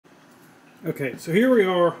Okay, so here we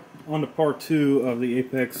are on to part 2 of the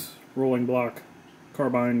Apex Rolling Block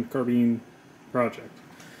carbine project.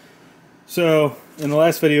 So, in the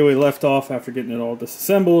last video we left off after getting it all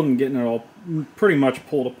disassembled and getting it all pretty much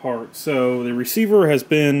pulled apart. So the receiver has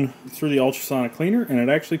been through the ultrasonic cleaner and it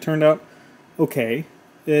actually turned out okay.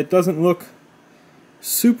 It doesn't look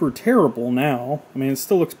super terrible now. I mean, it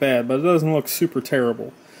still looks bad, but it doesn't look super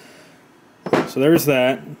terrible. So there's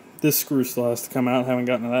that. This screw still has to come out. Haven't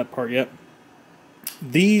gotten to that part yet.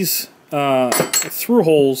 These through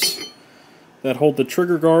holes that hold the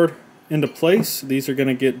trigger guard into place, these are going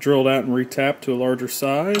to get drilled out and retapped to a larger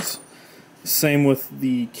size. Same with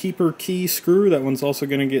the keeper key screw. That one's also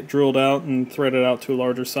going to get drilled out and threaded out to a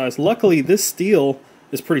larger size. Luckily, this steel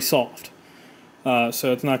is pretty soft,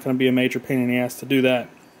 so it's not going to be a major pain in the ass to do that.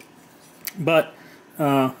 But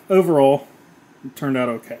overall, it turned out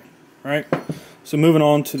okay. Right? So moving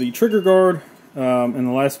on to the trigger guard. In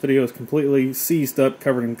the last video, it's completely seized up,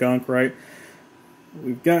 covered in gunk, right?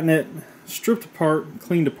 We've gotten it stripped apart,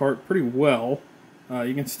 cleaned apart pretty well.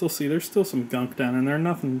 You can still see there's still some gunk down in there,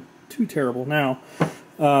 nothing too terrible now.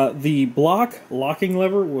 The block locking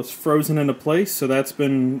lever was frozen into place, so that's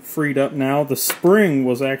been freed up now. The spring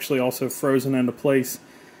was actually also frozen into place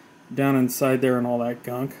down inside there and all that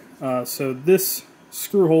gunk. So this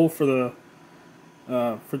screw hole for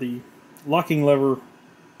the locking lever,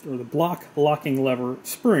 or the block locking lever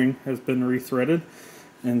spring, has been rethreaded,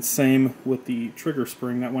 and same with the trigger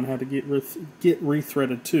spring. That one had to get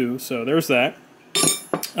rethreaded too. So there's that.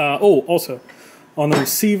 Oh, also on the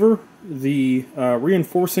receiver, the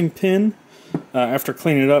reinforcing pin, after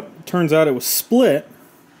cleaning it up, turns out it was split,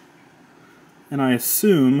 and I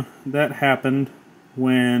assume that happened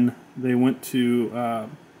when they went to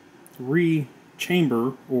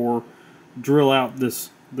re-chamber or drill out this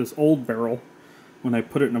old barrel when I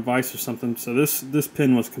put it in a vise or something. So this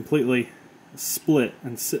pin was completely split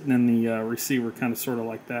and sitting in the receiver, kind of sort of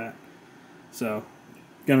like that. So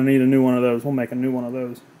gonna need a new one of those. We'll make a new one of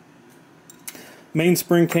those.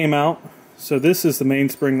 Mainspring came out. So this is the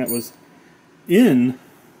mainspring that was in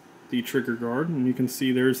the trigger guard, and you can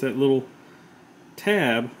see there's that little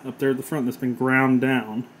tab up there at the front that's been ground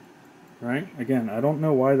down. Right? Again, I don't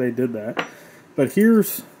know why they did that, but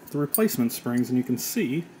here's the replacement springs, and you can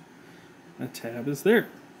see that tab is there.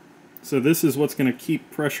 So this is what's going to keep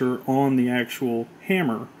pressure on the actual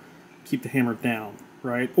hammer, keep the hammer down,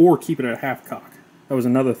 right? Or keep it at half cock. That was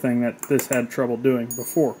another thing that this had trouble doing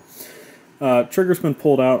before. Trigger's been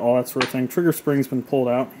pulled out, all that sort of thing. Trigger spring's been pulled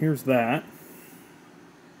out. Here's that.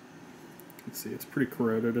 You can see it's pretty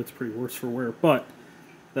corroded. It's pretty worse for wear, but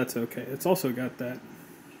that's okay. It's also got that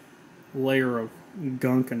layer of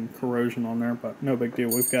gunk and corrosion on there, but no big deal.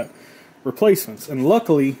 We've got replacements, and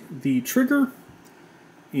luckily the trigger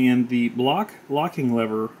and the block locking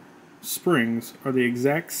lever springs are the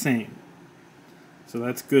exact same, so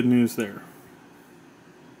that's good news there.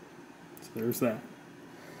 So there's that.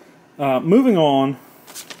 Moving on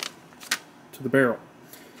to the barrel.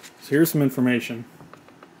 So here's some information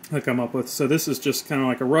I come up with. So this is just kind of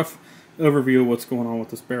like a rough overview of what's going on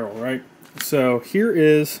with this barrel, right? So here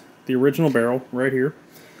is the original barrel right here,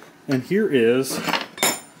 and here is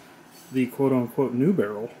the quote-unquote new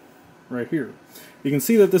barrel right here. You can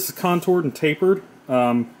see that this is contoured and tapered.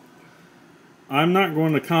 I'm not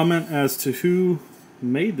going to comment as to who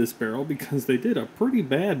made this barrel, because they did a pretty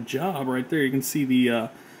bad job right there. You can see the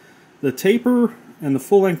taper and the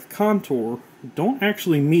full-length contour don't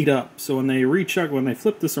actually meet up. So when they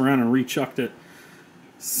flipped this around and rechucked it,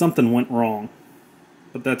 something went wrong.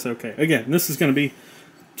 But that's okay. Again, this is going to be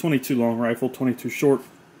 22 long rifle, 22 short,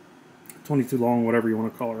 22 long, whatever you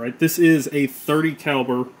want to call it, right? This is a 30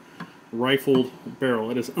 caliber rifled barrel.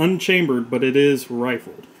 It is unchambered, but it is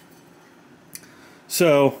rifled.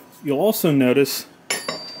 So you'll also notice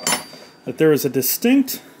that there is a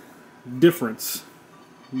distinct difference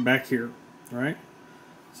back here, right?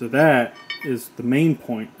 So that is the main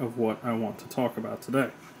point of what I want to talk about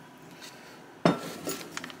today.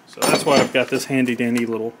 So that's why I've got this handy dandy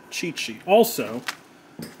little cheat sheet. Also,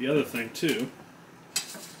 the other thing too,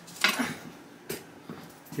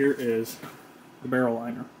 here is the barrel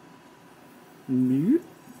liner.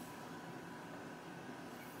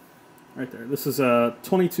 Right there. This is a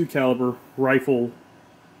 22 caliber rifle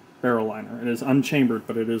barrel liner. It is unchambered,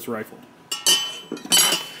 but it is rifled.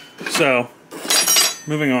 So,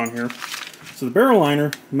 moving on here. So the barrel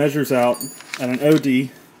liner measures out at an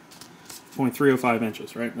OD 0.305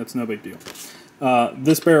 inches, right? That's no big deal.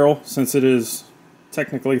 This barrel, since it is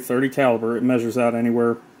technically 30 caliber, it measures out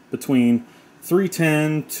anywhere between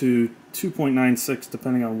 310 to 2.96,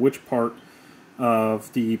 depending on which part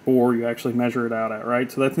of the bore you actually measure it out at,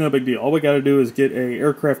 right? So that's no big deal. All we got to do is get a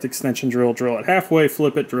aircraft extension drill, drill it halfway,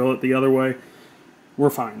 flip it, drill it the other way. We're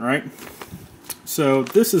fine, right? So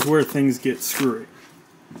this is where things get screwy.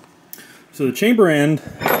 So the chamber end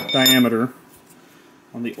diameter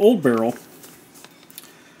on the old barrel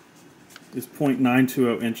is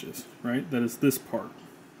 0.920 inches, right? That is this part.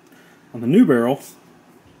 On the new barrel,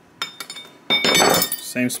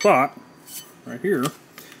 same spot, right here,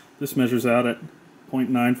 this measures out at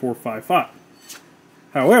 0.9455.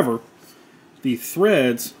 However, the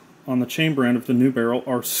threads on the chamber end of the new barrel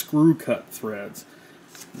are screw cut threads.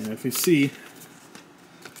 And if you see,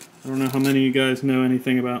 I don't know how many of you guys know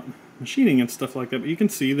anything about machining and stuff like that, but you can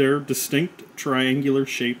see they're distinct triangular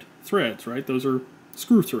shaped threads, right? Those are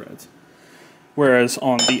screw threads. Whereas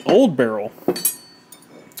on the old barrel,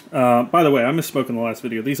 by the way, I misspoke in the last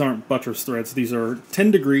video. These aren't buttress threads. These are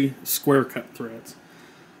 10-degree square cut threads.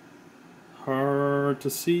 Hard to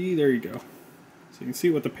see. There you go. So you can see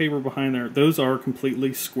with the paper behind there, those are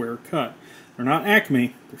completely square cut. They're not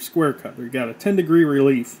Acme, they're square cut. They've got a 10-degree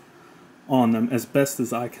relief on them as best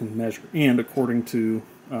as I can measure. And according to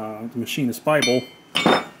the Machinist Bible,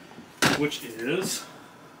 which is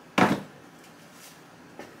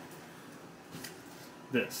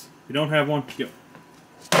this. If you don't have one, go.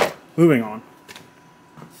 Moving on.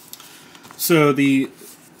 So the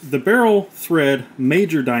barrel thread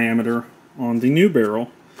major diameter on the new barrel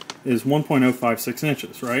is 1.056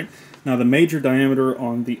 inches, right? Now the major diameter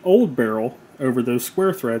on the old barrel over those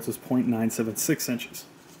square threads is 0.976 inches.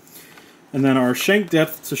 And then our shank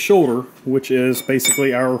depth to shoulder, which is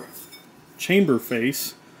basically our chamber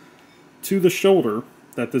face to the shoulder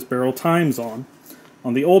that this barrel times on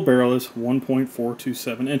the old barrel is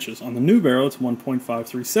 1.427 inches. On the new barrel, it's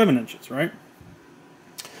 1.537 inches, right?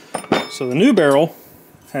 So the new barrel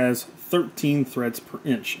has 13 threads per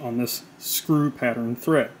inch on this screw pattern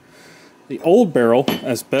thread. The old barrel,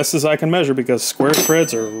 as best as I can measure, because square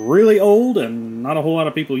threads are really old and not a whole lot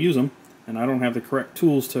of people use them, and I don't have the correct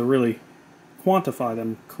tools to really quantify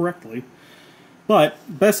them correctly, but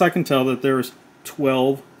best I can tell that there's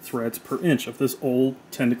 12 threads per inch of this old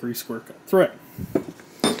 10-degree square cut thread.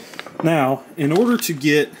 Now, in order to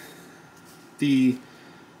get the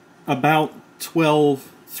about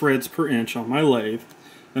 12 threads per inch on my lathe,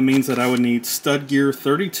 that means that I would need stud gear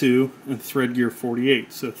 32 and thread gear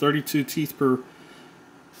 48. So 32 teeth per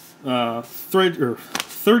thread, or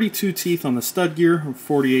 32 teeth on the stud gear and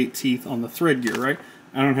 48 teeth on the thread gear, right?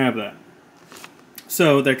 I don't have that.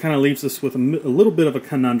 So that kind of leaves us with a little bit of a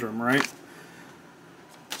conundrum, right?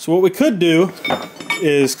 So what we could do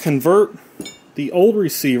is convert the old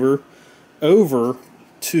receiver over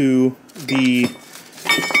to the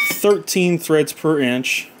 13 threads per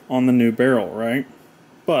inch on the new barrel, right?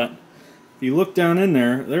 But if you look down in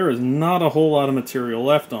there, there is not a whole lot of material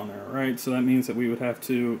left on there, right? So that means that we would have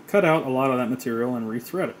to cut out a lot of that material and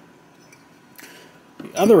rethread it.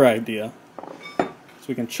 The other idea is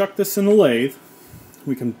we can chuck this in the lathe,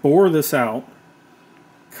 we can bore this out,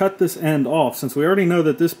 cut this end off. Since we already know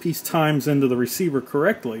that this piece times into the receiver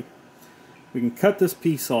correctly, we can cut this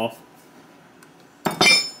piece off,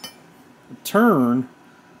 turn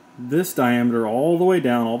this diameter all the way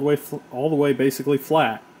down, all the way basically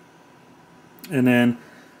flat, and then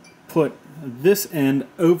put this end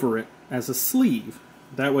over it as a sleeve.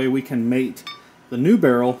 That way we can mate the new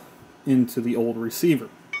barrel into the old receiver.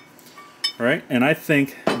 All right, and I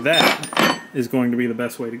think that is going to be the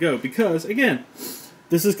best way to go, because again,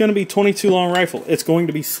 this is going to be 22 long rifle. It's going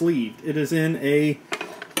to be sleeved. It is in a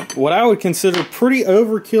what I would consider pretty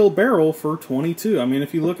overkill barrel for 22. I mean,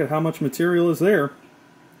 if you look at how much material is there,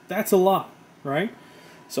 that's a lot, right?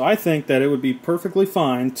 So I think that it would be perfectly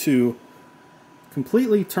fine to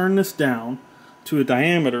completely turn this down to a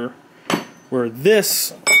diameter where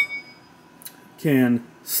this can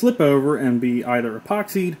slip over and be either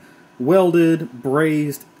epoxied, welded,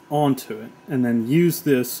 brazed onto it, and then use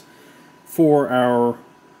this for our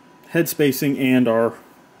head spacing and our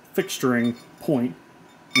fixturing point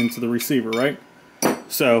into the receiver, right?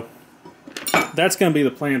 So that's going to be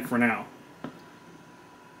the plan for now.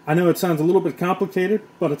 I know it sounds a little bit complicated,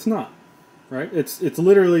 but it's not, right? It's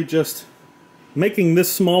literally just making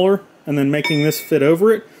this smaller and then making this fit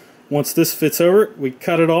over it. Once this fits over it, we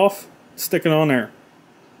cut it off, stick it on there.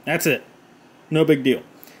 That's it. No big deal.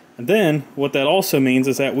 And then what that also means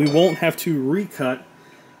is that we won't have to recut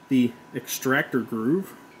the extractor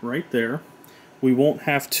groove right there. We won't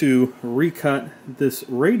have to recut this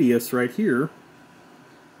radius right here,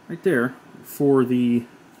 right there, for the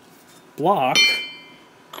block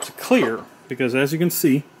to clear, because as you can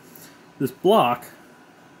see, this block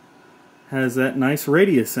has that nice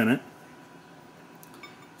radius in it,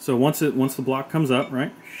 So once the block comes up,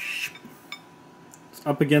 right, it's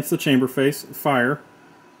up against the chamber face, fire,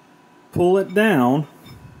 pull it down,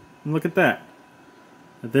 and look at that.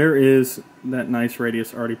 There is that nice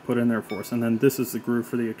radius already put in there for us, and then this is the groove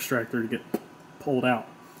for the extractor to get pulled out.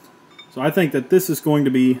 So I think that this is going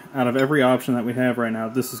to be, out of every option that we have right now,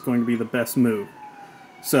 this is going to be the best move.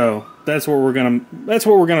 So that's what we're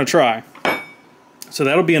gonna try. So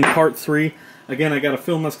that'll be in part 3. Again, I got to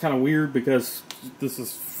film this kind of weird because this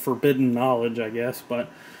is forbidden knowledge, I guess, but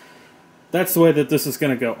that's the way that this is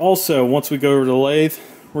going to go. Also, once we go over to the lathe,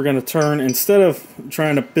 we're going to turn, instead of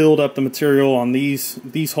trying to build up the material on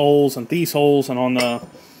these holes and on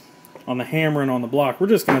the hammer and on the block, we're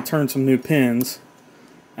just going to turn some new pins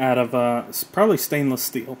out of probably stainless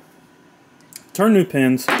steel. Turn new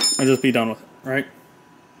pins and just be done with it, right?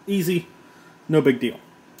 Easy, no big deal.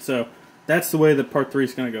 So that's the way that part 3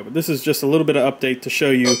 is going to go. But this is just a little bit of update to show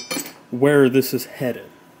you where this is headed.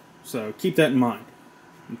 So keep that in mind.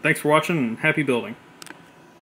 And thanks for watching, and happy building.